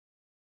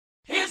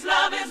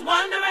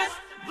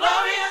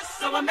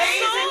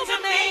amazing to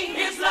me.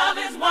 His love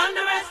is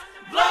wondrous,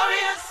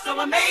 glorious, so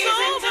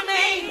amazing to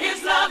me.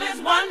 His love is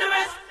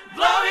wondrous,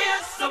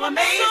 glorious, so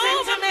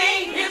amazing to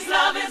me. His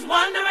love is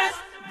wondrous,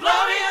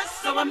 glorious,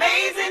 so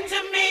amazing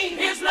to me.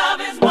 His love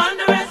is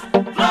wondrous,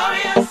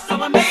 glorious,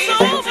 so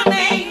amazing to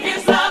me.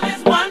 His love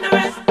is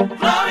wondrous,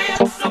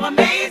 glorious, so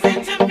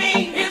amazing to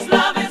me. His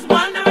love is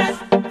wondrous,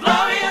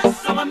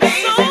 glorious, so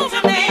amazing to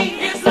me.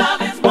 His love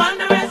is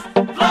wondrous,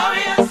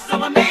 glorious,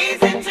 so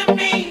amazing to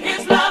me.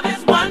 His love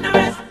is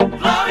wondrous,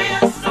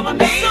 glorious, so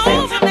amazing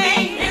to me.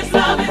 His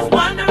love is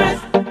wondrous,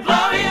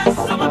 glorious,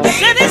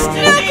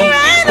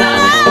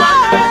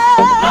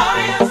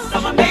 so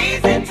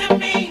amazing to me.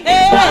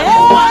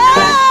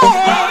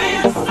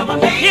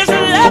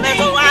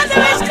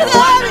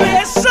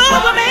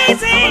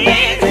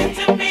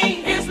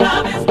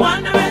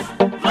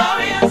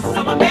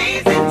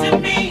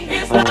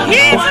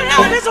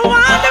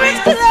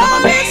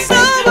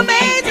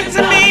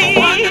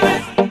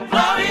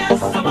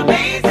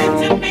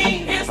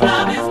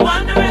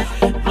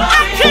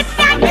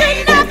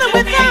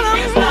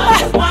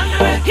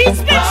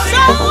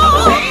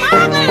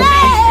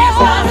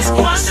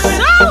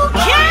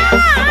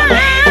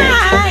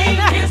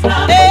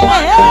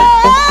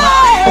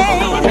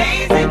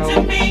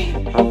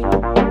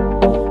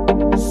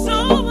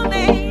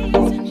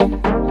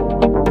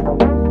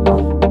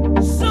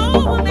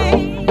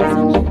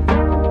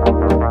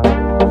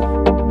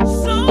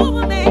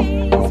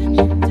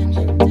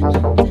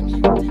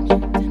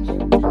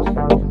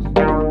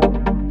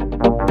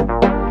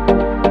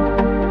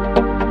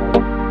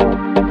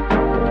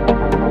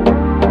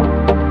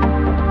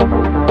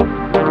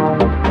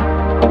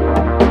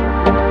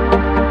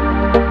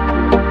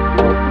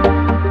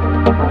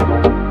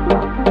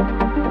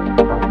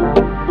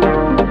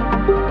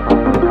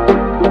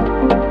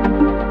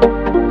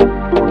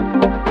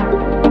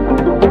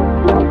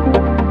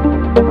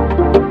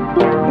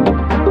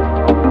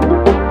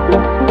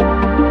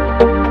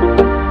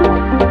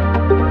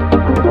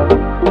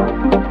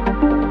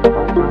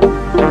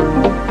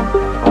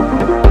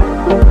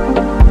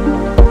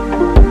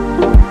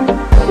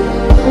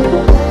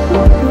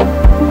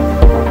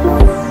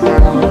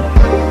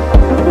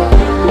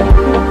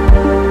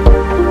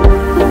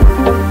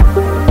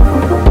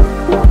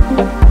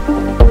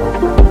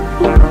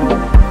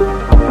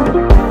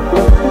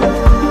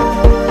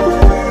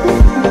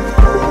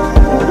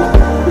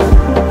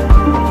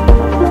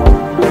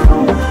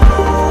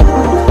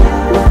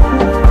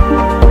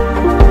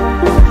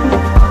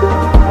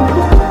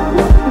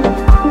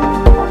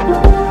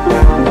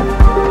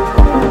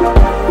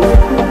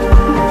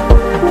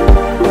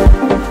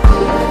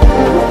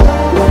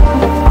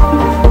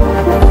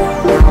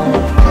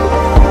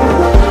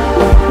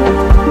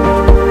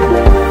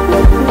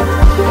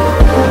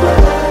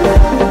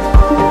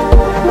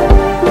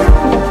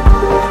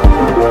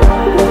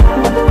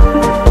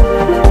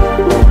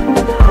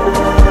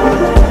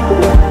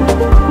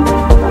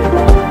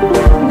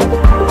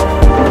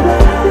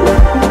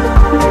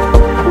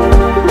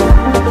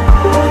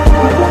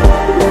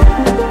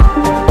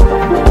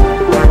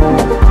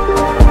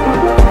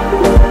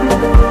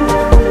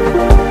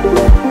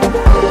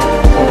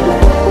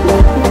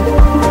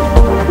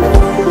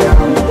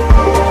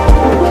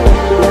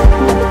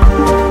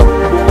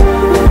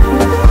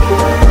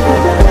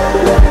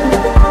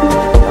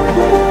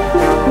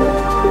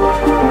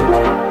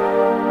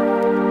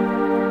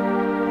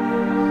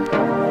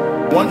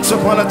 Once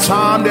upon a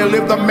time there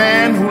lived a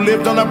man who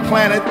lived on a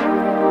planet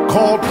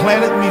called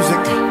Planet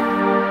Music.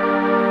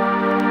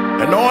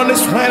 And on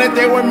this planet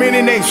there were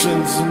many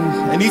nations,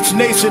 and each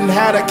nation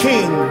had a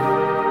king,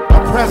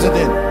 a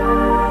president.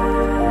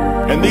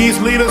 And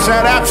these leaders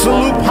had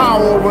absolute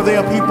power over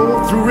their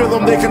people. Through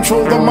rhythm they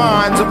controlled the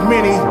minds of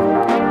many.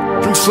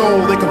 Through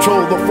soul they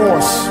controlled the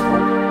force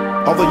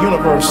of the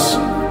universe.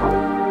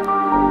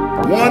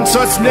 One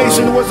such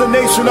nation was the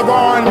nation of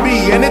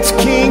R&B, and its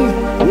king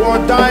wore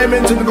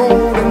diamonds and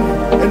gold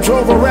and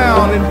drove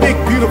around in big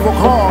beautiful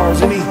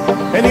cars, and he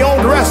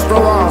owned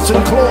restaurants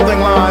and clothing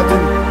lines,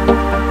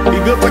 and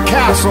he built a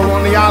castle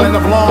on the island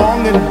of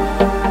Long, and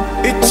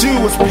it too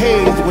was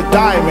paved with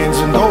diamonds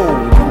and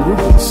gold and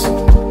rubies.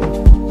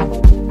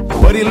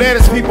 But he led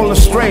his people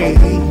astray.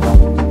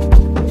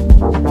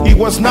 He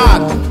was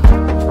not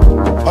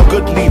a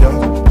good leader.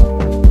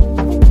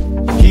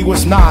 He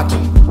was not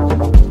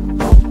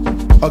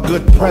a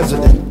good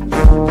president.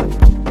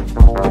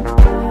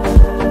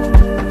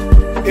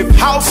 If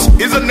house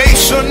is a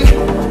nation,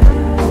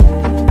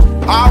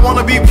 I want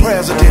to be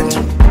president.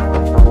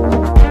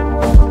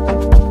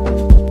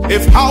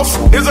 If house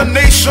is a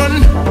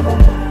nation,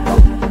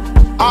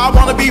 I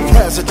want to be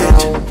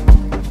president.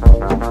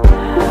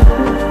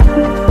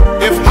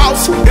 If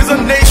house is a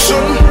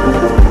nation,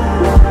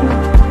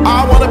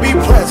 I want to be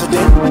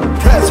president,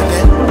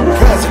 president,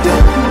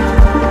 president.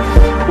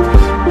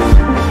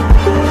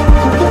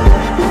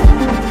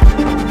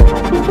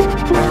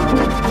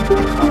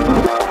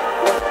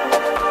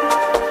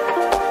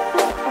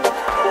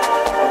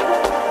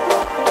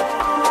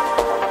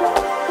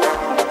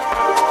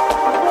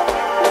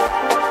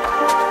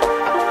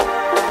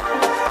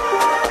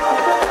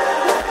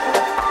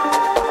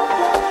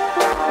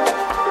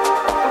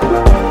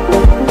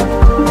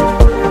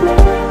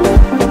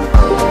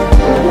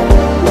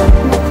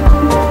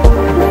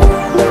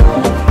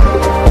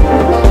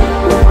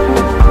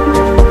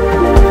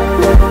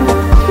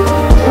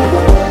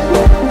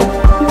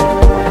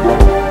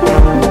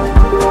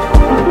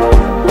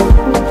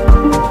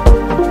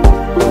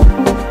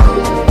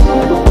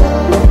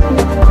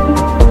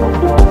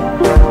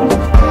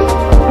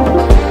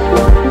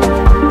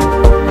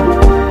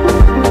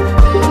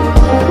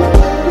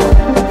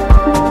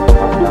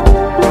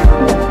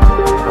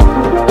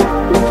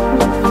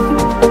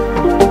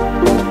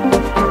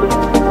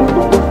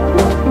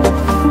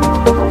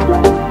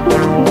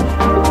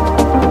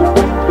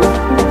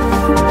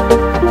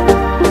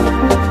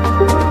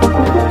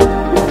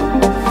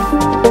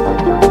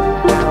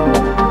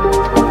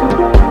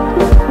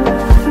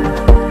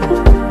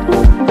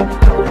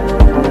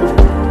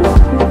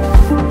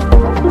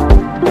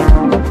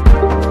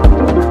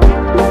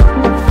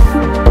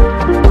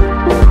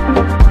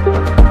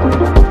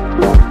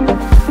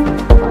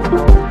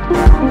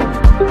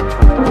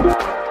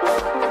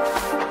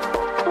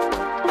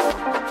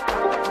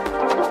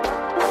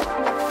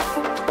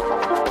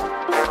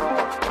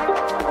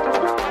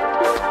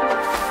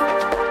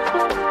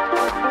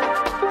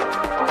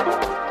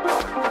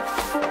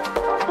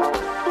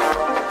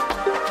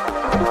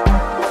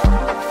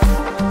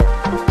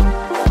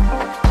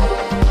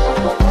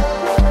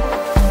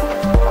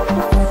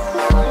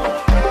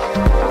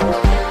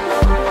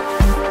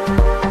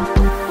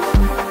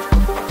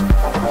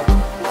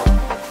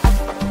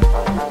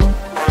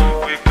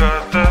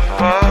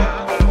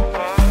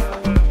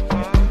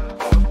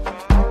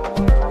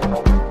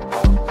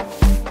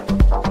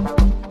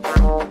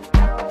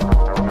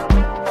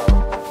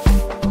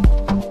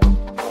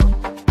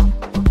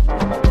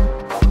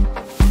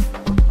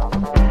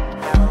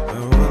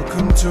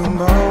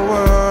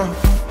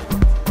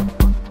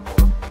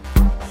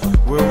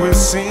 we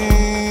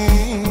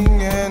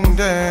sing and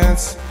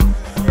dance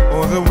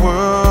for the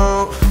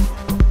world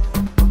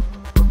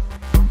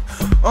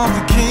of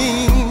the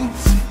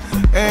kings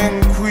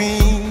and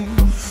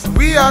queens.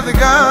 We are the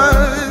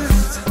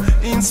gods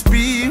in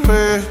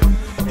spirit,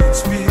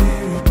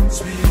 spirit,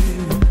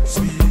 spirit,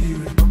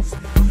 spirit.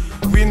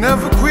 We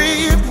never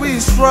quit, we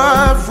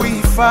strive,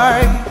 we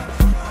fight,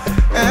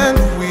 and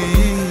we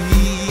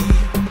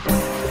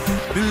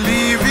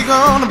believe we're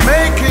gonna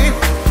make it.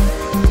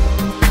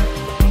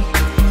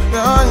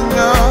 Yeah,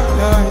 yeah,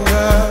 yeah,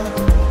 yeah.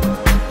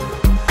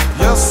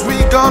 Yes, we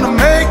gonna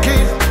make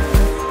it.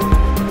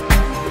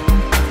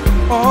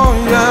 Oh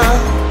yeah,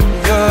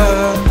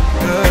 yeah,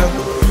 yeah.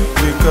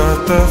 We got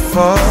the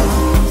fire.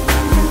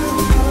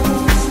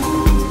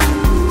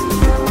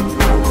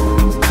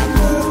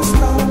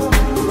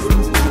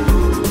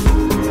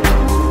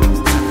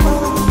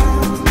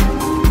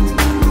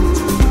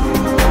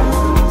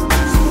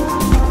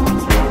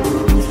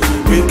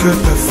 We got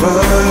the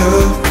fire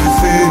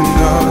within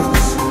us.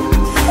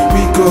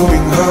 We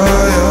going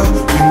higher,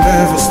 we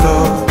never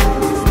stop.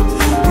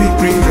 We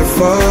bring the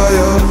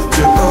fire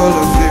to all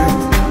of you.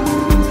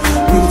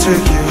 We'll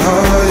take you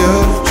higher,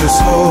 just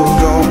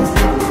hold on.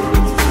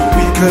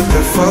 We got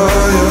the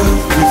fire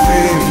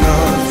within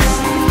us.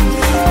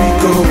 We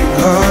going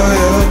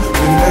higher,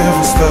 we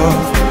never stop.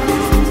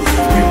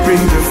 We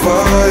bring the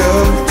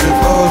fire to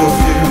all of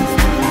you.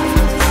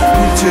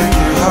 We'll take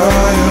you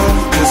higher,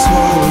 just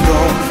hold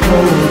on,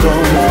 hold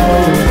on,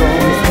 hold on,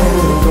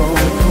 hold on,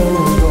 hold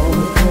on, hold on.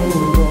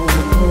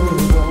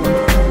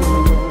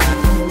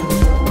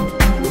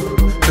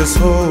 Just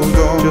hold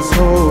on, just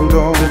hold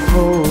on, just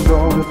hold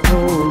on, just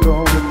hold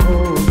on, just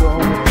hold on.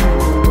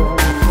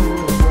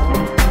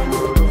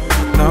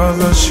 Now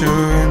that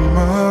you're in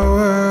my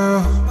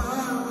world,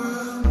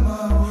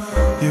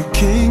 you're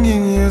king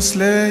and you're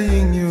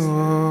slaying your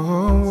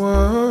own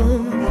world.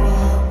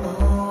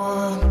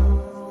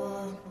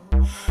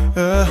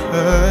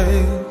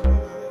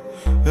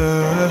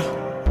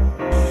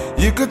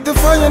 You got the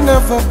fire,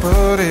 never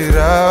put it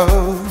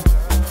out.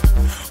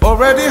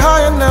 Already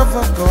high and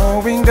never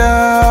going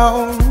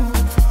down.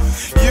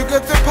 You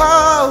got the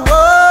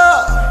power,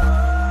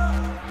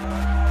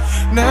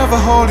 never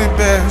hold it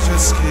back,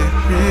 just keep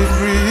it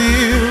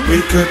real.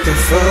 We got the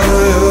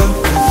fire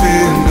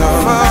within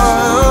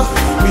us.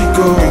 We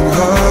going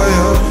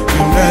higher,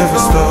 we never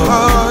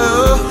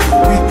stop.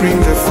 We bring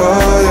the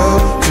fire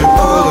to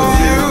all of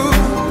you.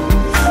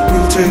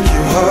 We'll take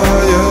you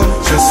higher,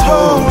 just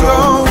hold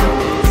on.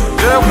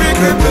 Yeah, we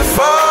got the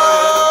fire.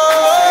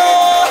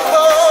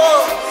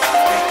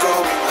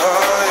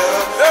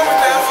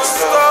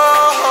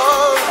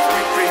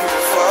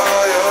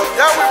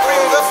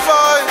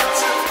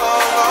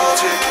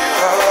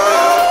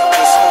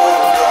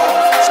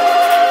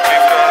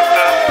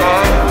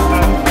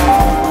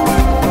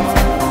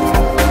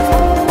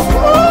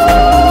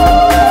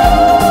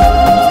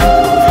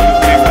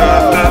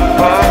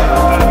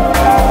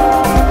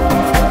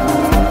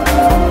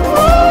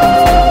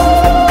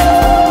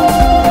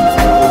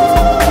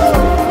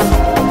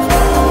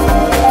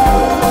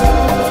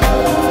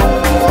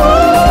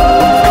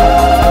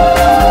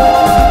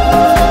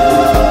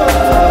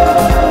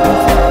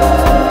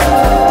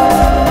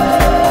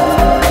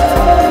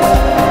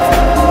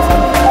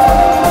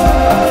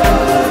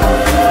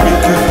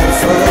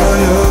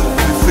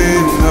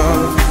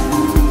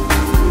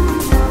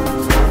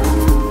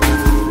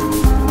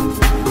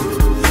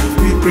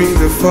 Bring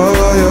the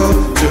fire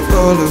to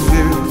all of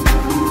you.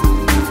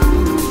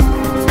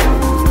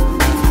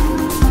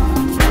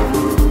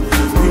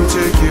 We'll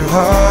take you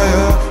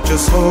higher,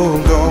 just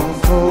hold on,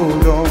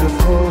 hold on,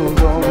 just hold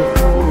on, just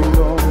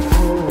hold on, just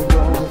hold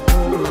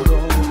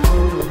on, just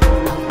hold on.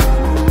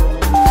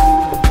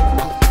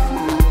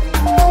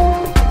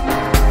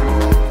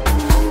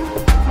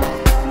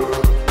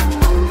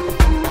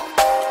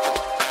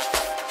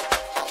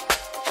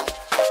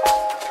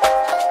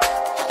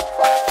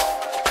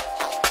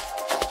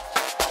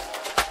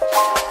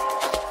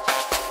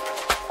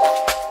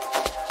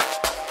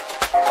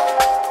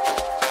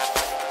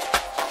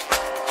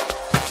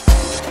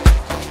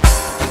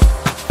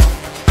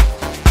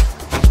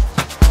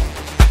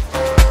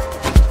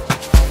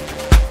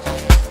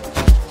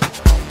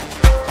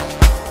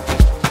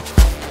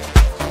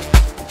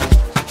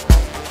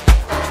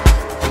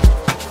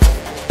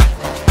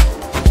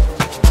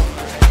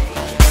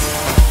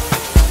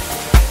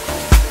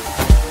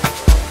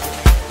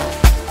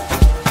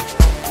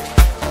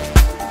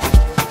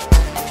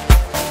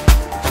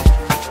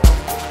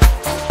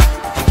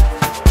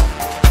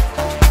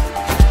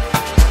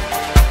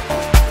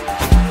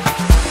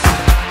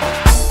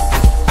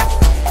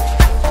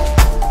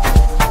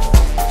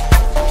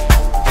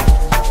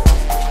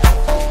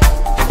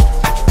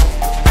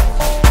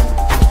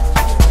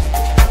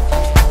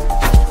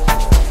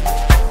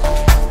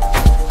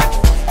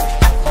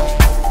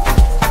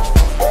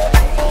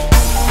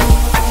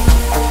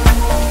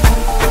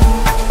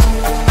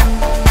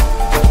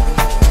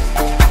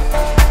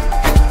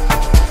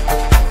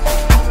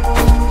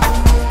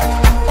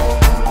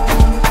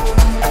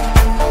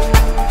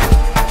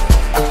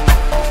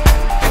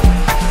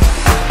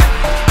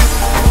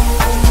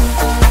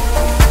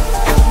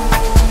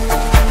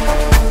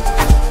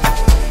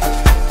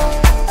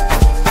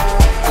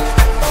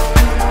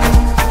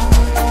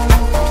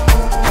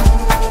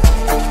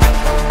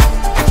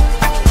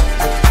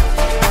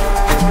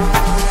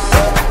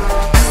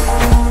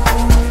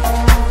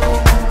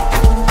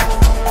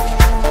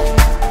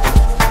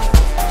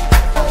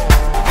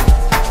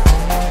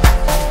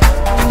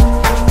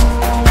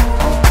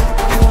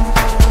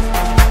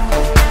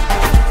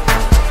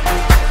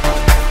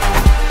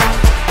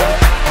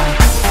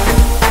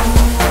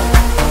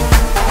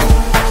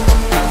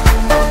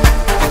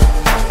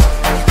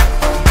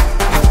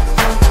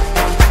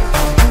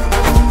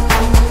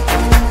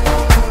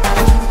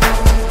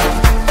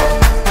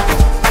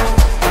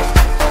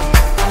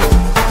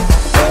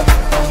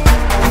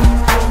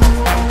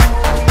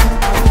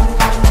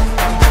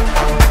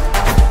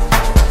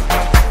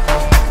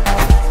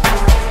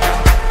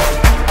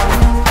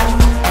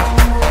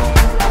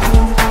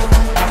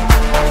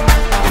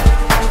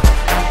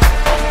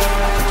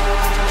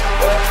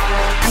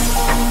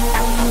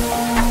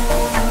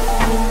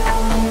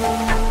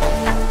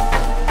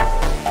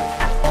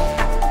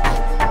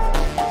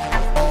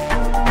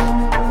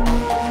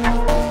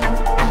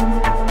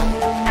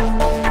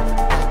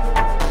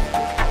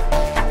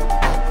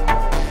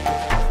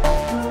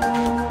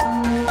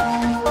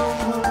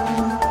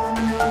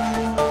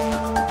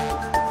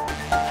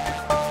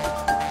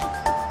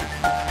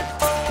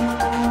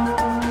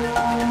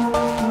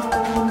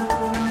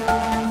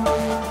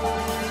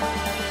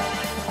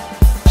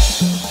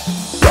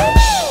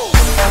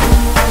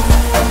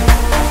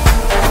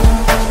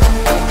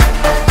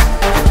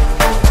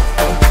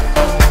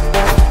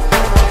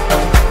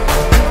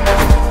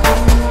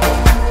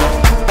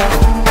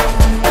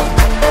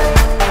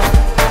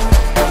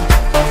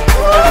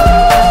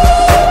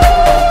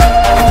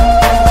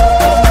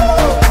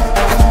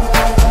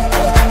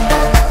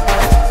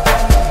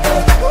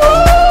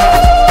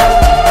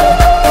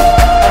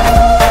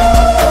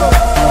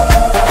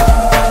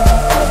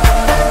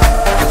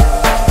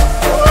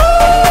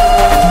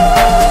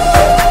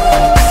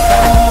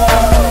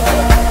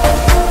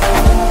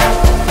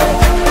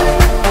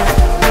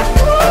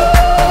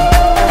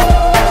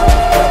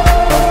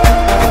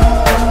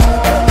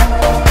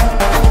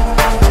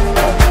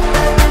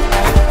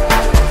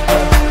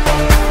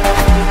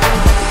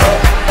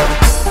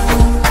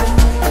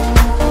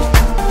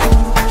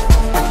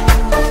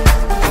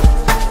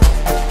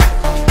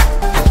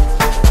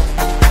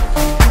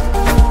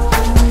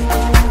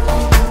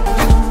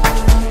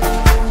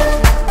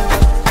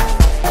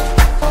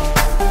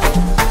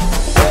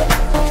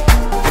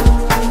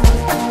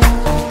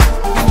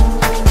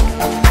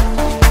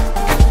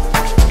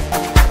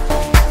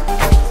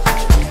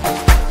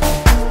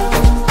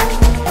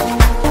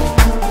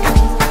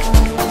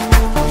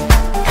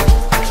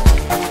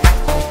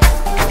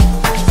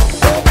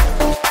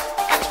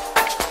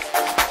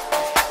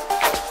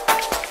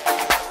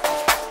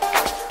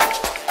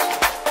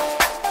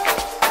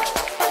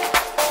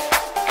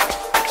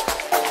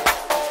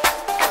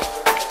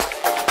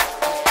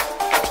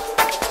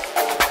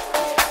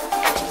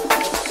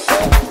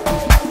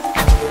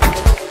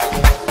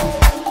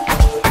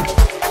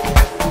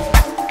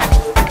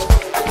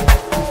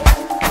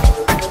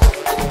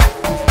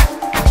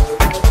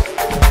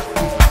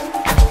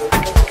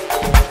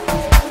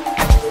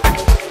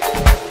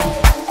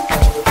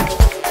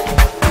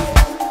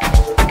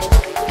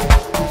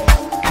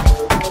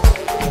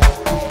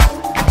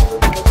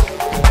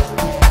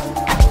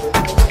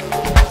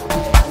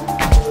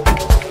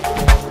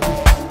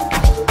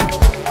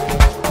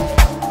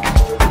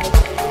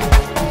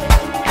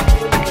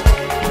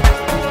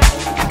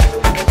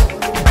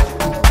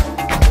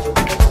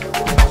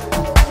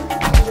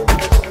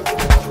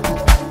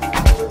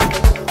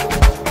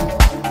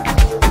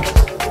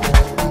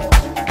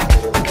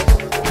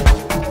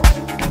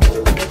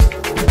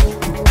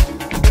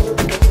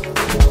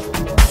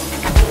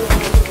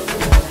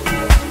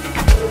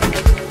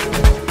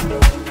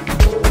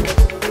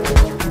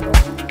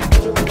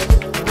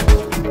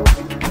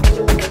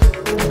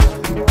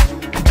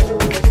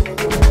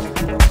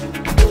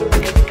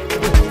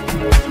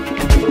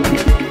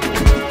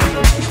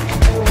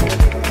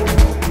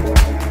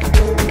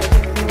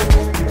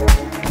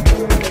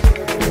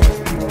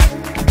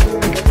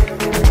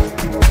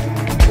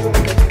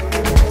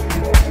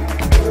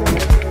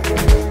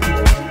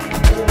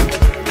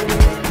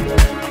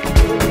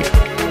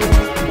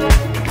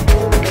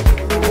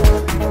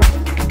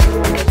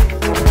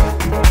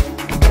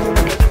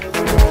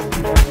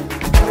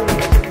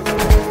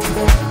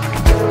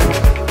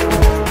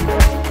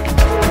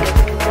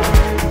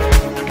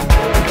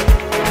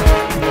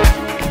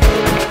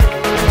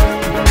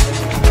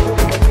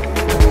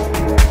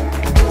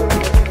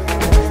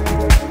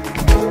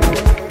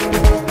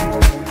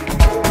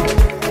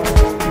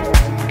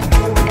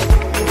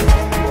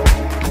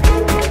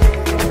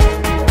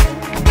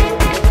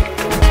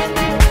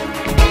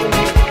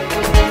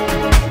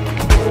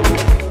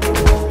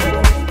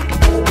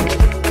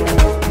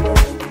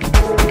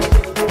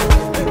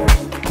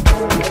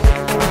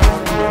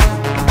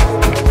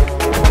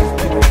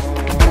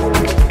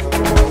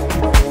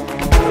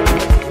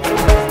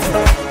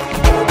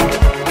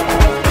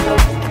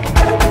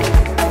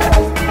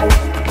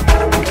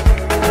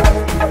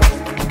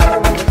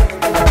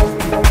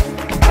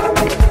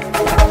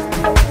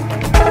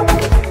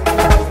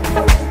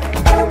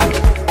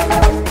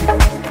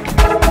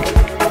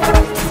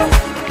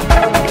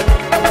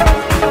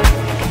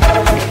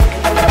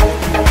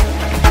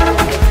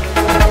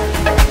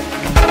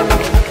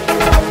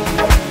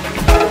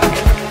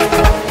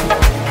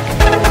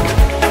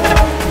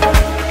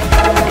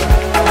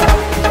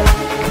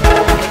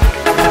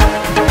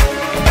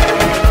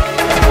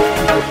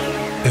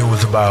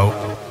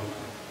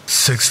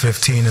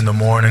 6:15 in the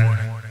morning.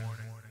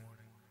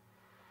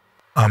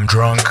 I'm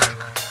drunk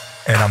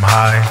and I'm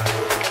high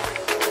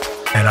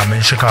and I'm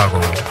in Chicago.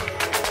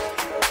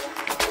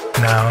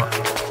 Now,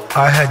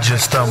 I had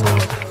just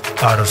stumbled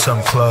out of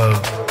some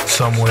club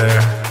somewhere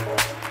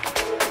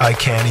I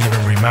can't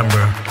even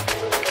remember,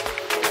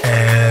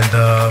 and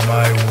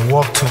I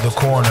walked to the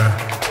corner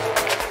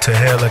to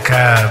hail a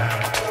cab,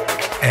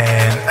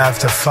 and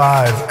after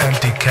 5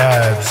 empty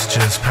cabs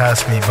just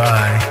passed me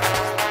by,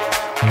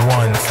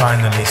 one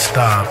finally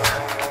stopped.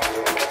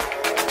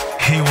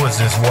 He was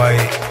this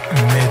white,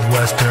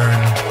 Midwestern,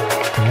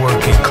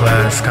 working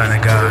class kind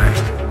of guy.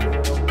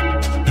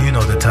 You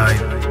know the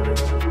type.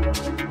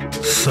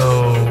 So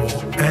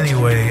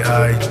anyway,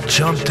 I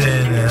jumped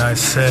in and I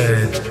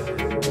said,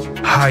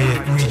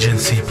 "Hyatt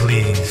Regency,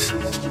 please."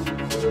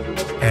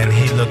 And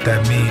he looked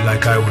at me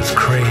like I was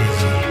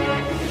crazy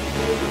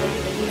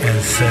and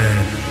said,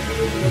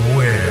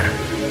 "Where?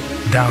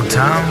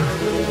 Downtown?"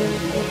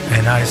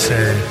 And I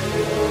said,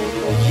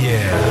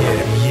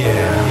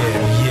 yeah.